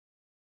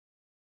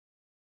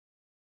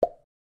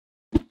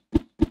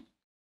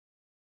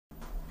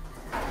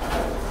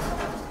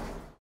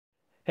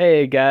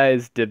Hey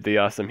guys,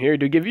 DibtheAwesome here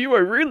to give you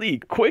a really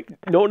quick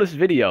notice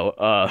video.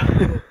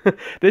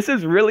 This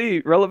is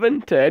really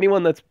relevant to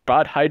anyone that's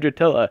bought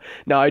Hydratilla.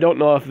 Now, I don't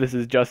know if this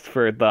is just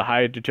for the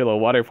Hydratilla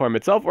water form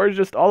itself or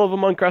just all of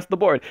them across the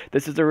board.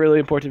 This is a really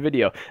important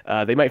video.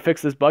 They might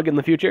fix this bug in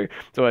the future,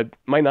 so it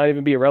might not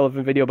even be a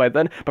relevant video by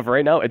then, but for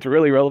right now, it's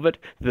really relevant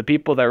to the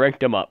people that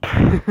ranked him up.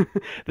 To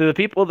the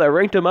people that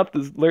ranked him up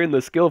to learn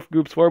the skill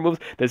groups 4 moves,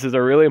 this is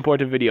a really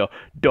important video.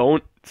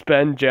 Don't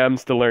spend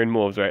gems to learn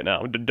moves right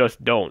now.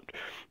 Just don't.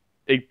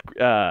 It,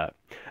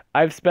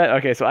 I've spent,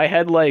 okay, so I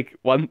had like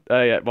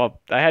I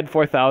had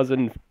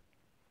 4,000,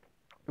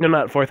 no,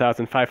 not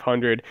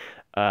 4,500,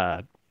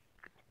 I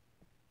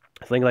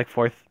think like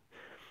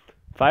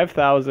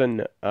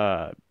 5,000,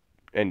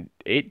 and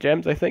 8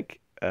 gems, I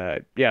think.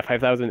 Yeah,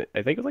 5,000,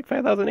 I think it was like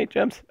 5,008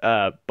 gems.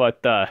 I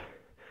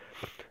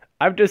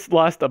just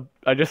lost a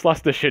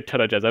shit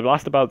ton of gems. I've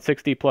lost about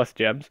 60 plus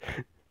gems,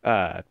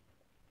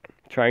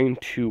 trying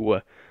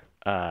to,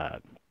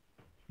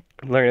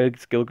 learn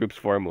skill groups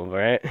 4 move,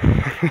 right?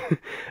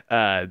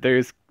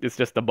 It's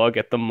just a bug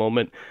at the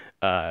moment.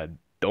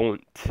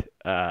 Don't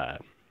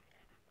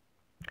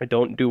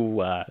don't do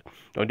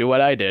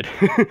what I did,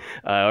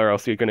 or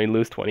else you're gonna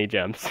lose 20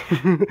 gems.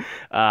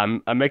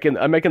 I'm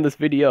making this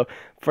video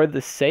for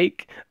the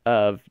sake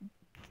of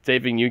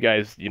saving you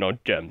guys,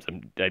 gems.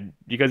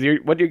 Because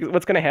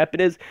what's gonna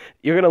happen is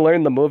you're gonna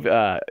learn the move.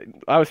 I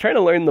was trying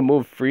to learn the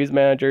move Freeze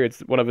Manager. It's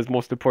one of his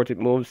most important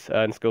moves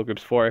in Skill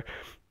Groups 4,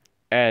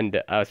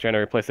 and I was trying to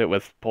replace it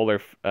with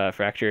Polar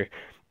Fracture,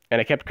 and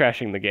I kept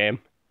crashing the game.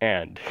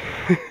 And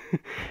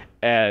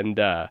and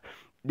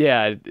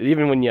yeah,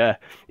 even when you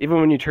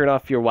turn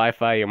off your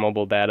Wi-Fi, your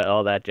mobile data,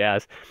 all that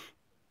jazz,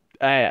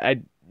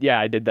 I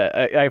did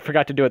that. I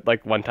forgot to do it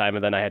like one time,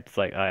 and then I had to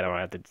like, I don't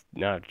have to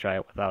now try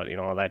it without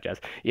all that jazz.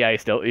 Yeah, you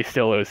still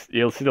lose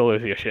your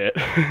shit.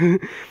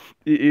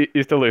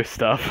 you still lose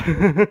stuff.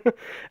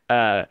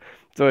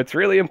 So it's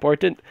really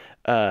important.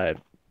 I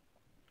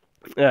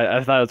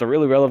thought it was a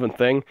really relevant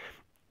thing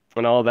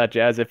and all that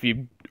jazz. If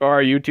you are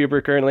a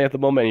YouTuber currently at the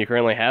moment and you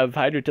currently have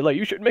Hydratilla,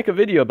 you should make a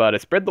video about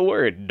it. Spread the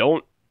word.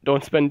 Don't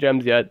spend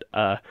gems yet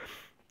to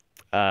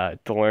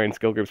learn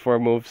skill groups 4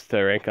 moves to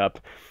rank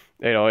up.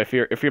 If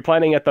you're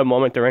planning at the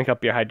moment to rank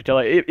up your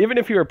Hydratilla, even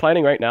if you were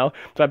planning right now,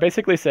 so I'm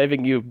basically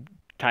saving you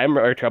time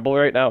or trouble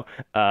right now.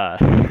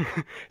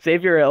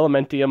 Save your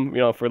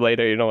Elementium, for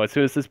later. As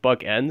soon as this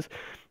bug ends,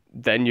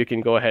 then you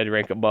can go ahead and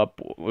rank them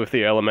up with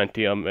your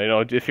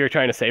Elementium. If you're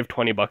trying to save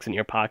 20 bucks in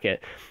your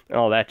pocket and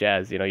all that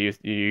jazz, you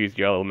use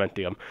your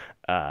Elementium.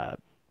 Yeah,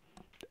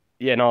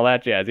 and all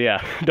that jazz. Yeah,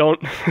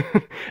 don't.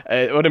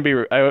 I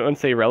wouldn't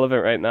say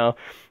relevant right now.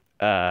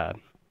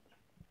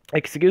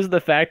 Excuse the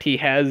fact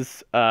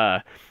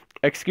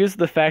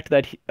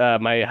that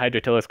my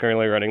Hydratilla is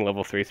currently running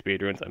level 3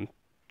 speedruns.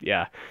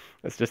 Yeah,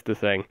 that's just the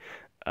thing.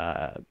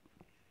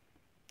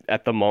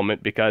 At the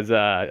moment, because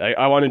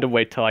I wanted to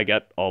wait till I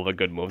get all the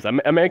good moves. I'm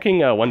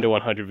making a 1 to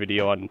 100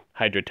 video on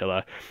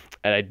Hydratilla,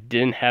 and I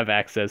didn't have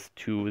access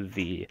to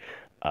the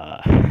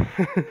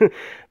the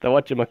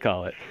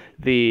whatchamacallit,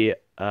 the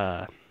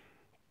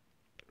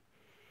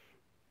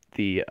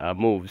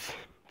moves.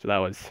 So that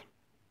was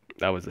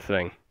the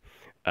thing.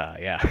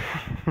 Yeah.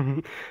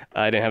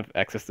 I didn't have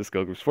access to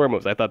skill groups 4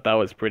 moves. I thought that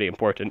was pretty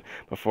important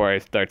before I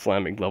start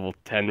slamming level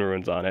 10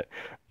 runes on it.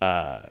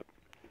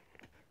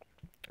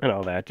 And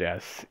all that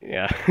jazz.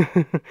 Yeah.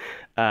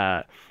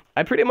 I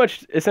pretty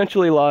much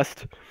essentially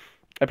lost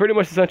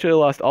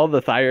all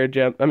the thyroid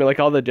gem. I mean, like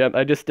all the gem.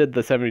 I just did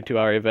the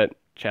 72-hour event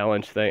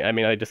challenge thing. I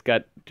mean, I just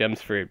got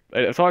gems for,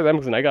 as far as I'm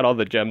concerned, I got all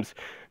the gems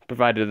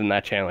provided in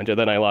that challenge, and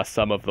then I lost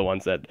some of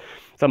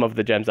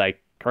the gems I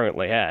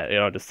currently had.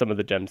 Just some of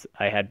the gems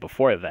I had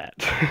before that.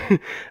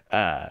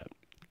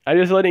 I'm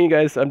just letting you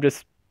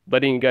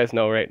guys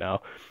know right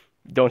now.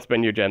 Don't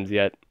spend your gems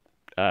yet.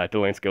 To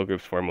learn skill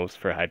groups 4 moves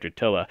for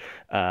Hydratilla.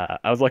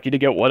 I was lucky to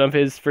get one of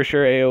his for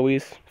sure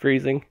AoEs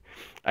freezing.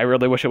 I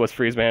really wish it was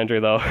Freeze Manager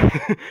though.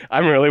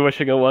 I'm really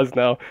wishing it was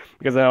now,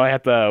 because now I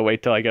have to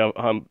wait till I get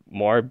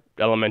more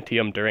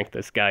Elementium to rank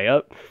this guy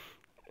up.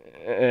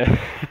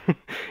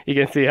 You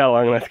can see how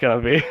long that's gonna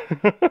be.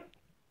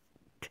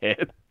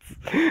 Tits.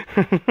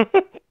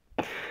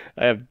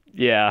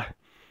 Yeah.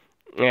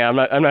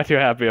 I'm not too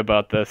happy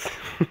about this.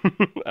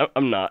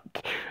 I'm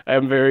not.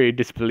 I'm very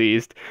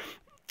displeased.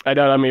 I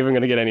doubt I'm even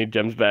going to get any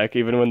gems back,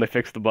 even when they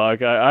fix the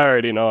bug. I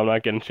already know I'm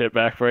not getting shit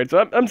back for it,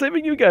 so I'm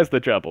saving you guys the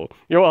trouble.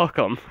 You're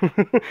welcome.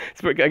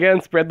 Again,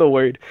 spread the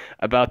word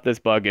about this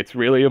bug. It's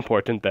really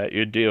important that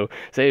you do.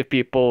 Save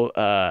people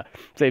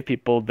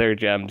their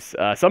gems.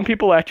 Some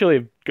people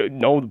actually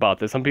know about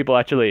this. Some people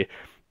actually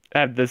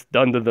have this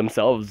done to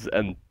themselves,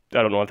 and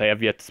I don't know if they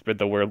have yet to spread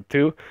the word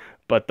too.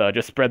 But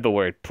just spread the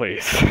word,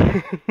 please.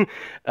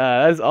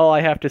 That's all I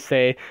have to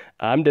say.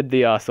 I'm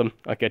DibtheAwesome.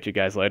 I'll catch you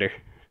guys later.